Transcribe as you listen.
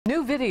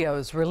New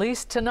videos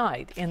released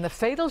tonight in the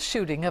fatal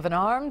shooting of an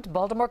armed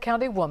Baltimore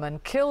County woman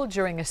killed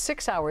during a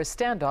 6-hour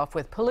standoff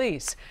with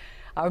police.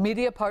 Our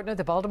media partner,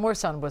 the Baltimore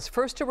Sun, was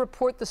first to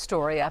report the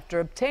story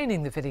after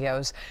obtaining the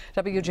videos.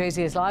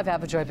 WJZ's live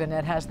Ava-joye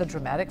Burnett has the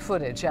dramatic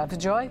footage.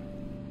 Ava-joye?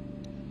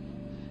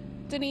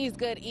 Denise,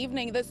 good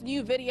evening. This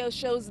new video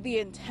shows the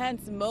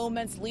intense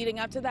moments leading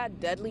up to that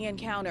deadly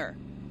encounter.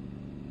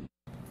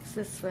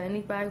 This is for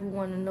anybody who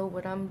want to know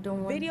what I'm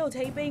doing.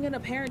 Videotaping an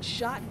apparent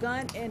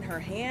shotgun in her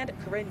hand,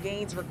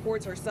 Korryn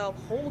records herself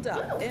holed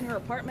up in her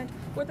apartment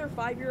with her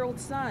 5-year-old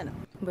son.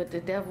 But the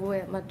devil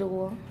at my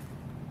door,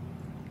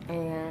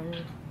 and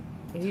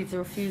he's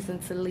refusing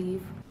to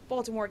leave.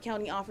 Baltimore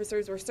County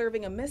officers were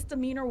serving a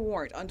misdemeanor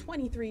warrant on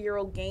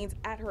 23-year-old Gaines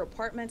at her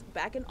apartment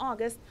back in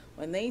August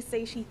when they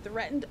say she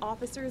threatened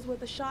officers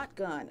with a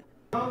shotgun.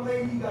 Young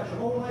lady, you got your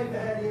whole life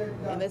ahead of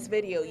you. In this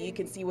video, you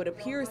can see what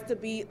appears to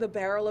be the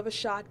barrel of a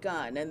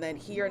shotgun and then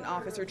hear an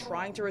officer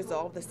trying to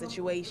resolve the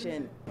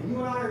situation. You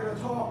and I are going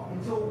to talk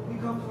until we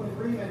come to an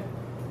agreement.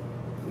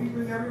 We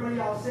bring everybody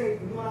out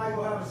safe, and you and I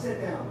go have a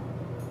sit down.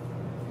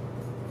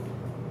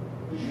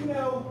 Because you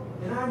know,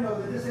 and I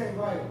know that this ain't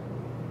right.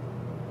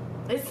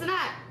 It's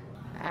not.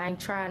 I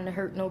ain't trying to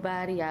hurt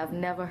nobody. I've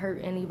never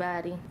hurt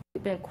anybody.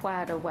 It's been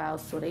quiet a while,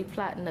 so they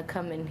plotting to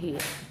come in here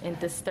and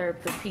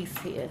disturb the peace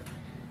here.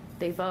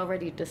 They've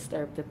already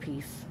disturbed the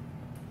peace.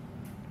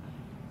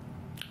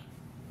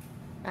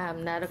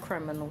 I'm not a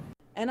criminal.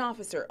 An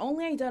officer,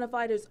 only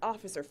identified as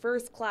Officer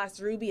First Class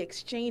Ruby,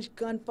 exchanged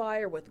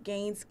gunfire with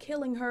Gaines,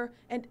 killing her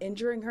and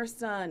injuring her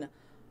son.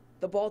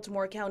 The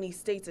Baltimore County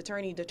State's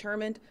attorney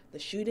determined the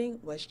shooting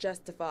was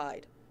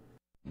justified.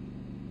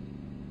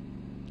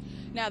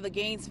 Now, the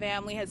Gaines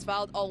family has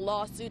filed a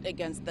lawsuit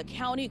against the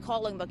county,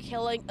 calling the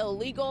killing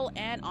illegal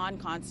and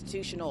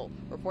unconstitutional.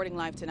 Reporting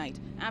live tonight,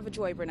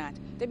 Ava-joye Burnett,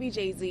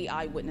 WJZ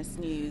Eyewitness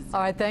News. All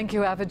right, thank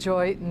you,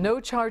 Ava-joye.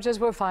 No charges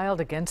were filed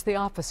against the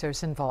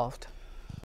officers involved.